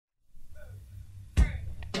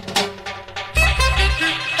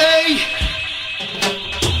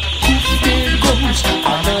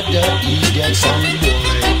like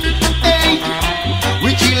soundboy. Hey,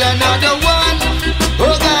 we kill another one.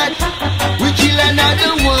 Oh God, we kill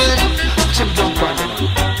another one.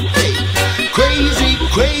 Hey, crazy,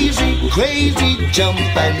 crazy, crazy jump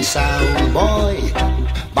and sound boy.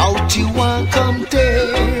 Bout you want come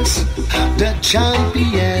test the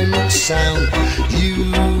champion sound. You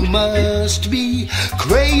must be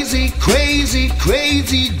crazy, crazy,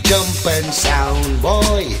 crazy jump and sound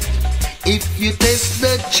boy. If you test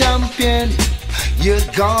the champion, you're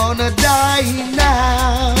gonna die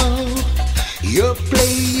now. You're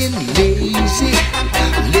playing lazy,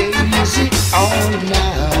 lazy all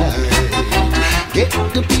night. Get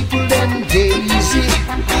the people them daisy,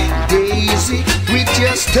 daisy with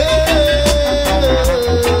your stuff.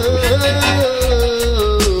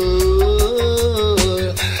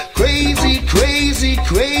 Crazy, crazy,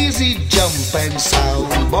 crazy jump and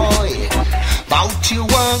sound boy. Bout you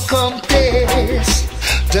want come test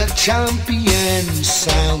the champion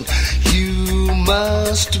sound. You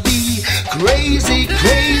must be crazy,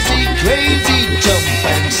 crazy, crazy jump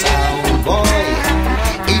and sound boy.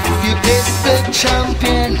 If you test the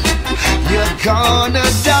champion, you're gonna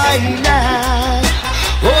die now.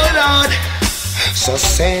 Oh Lord, so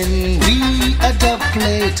send we a dub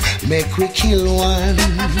plate, make we kill one.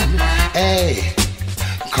 Hey,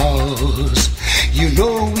 cause you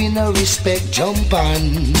know we no respect jump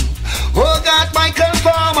on. Oh God, Michael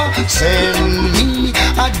Farmer, send me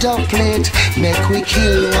a dub plate, make we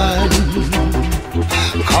kill one.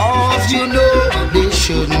 Cause you know they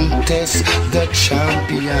shouldn't test the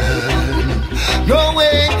champion. No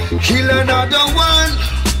way, kill another one.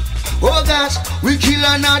 Oh gosh, we kill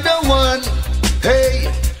another one.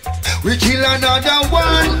 Hey, we kill another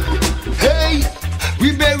one. Hey,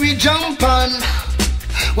 we bury jump on.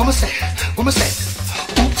 What me say? What me say?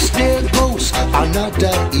 Oops, there goes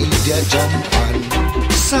another idiot jump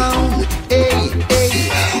on. Sound, hey,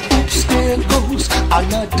 hey. Oops, there goes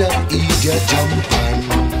another idiot jump on.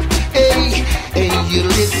 Hey, hey, you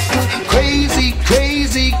little crazy,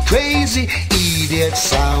 crazy, crazy idiot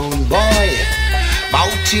sound boy.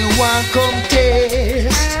 Bout you want come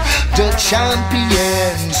test the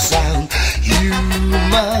champion sound. You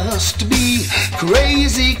must be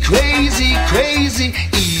crazy, crazy, crazy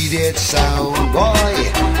idiot sound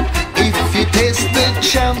boy. If you test the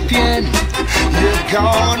champion, you're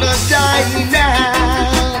gonna die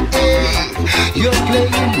now. Hey, you're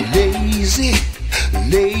playing lazy,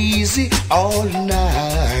 lazy all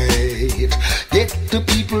night. Get the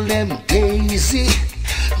people them daisy,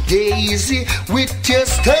 daisy with your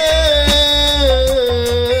stuff.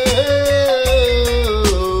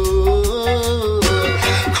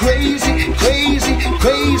 Crazy, crazy,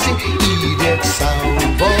 crazy idiot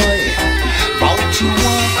sound boy. Bout you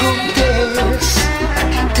want come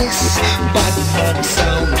this bad man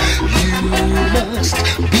sound. You must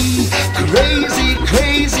be crazy,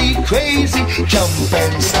 crazy, crazy jump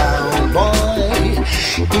and sound boy.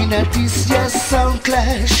 In a this your sound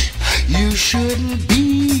clash, you shouldn't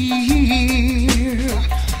be here.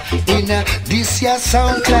 In a this your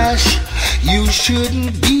sound clash, you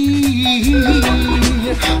shouldn't be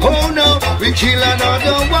here. Oh no, we kill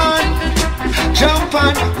another one. Jump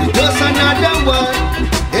on, we does another one.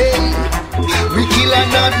 Hey, we kill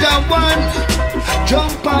another one.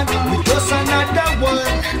 Jump on, we does another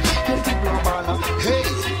one. Hey,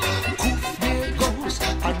 poof, there goes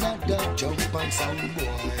another jump on sound boy.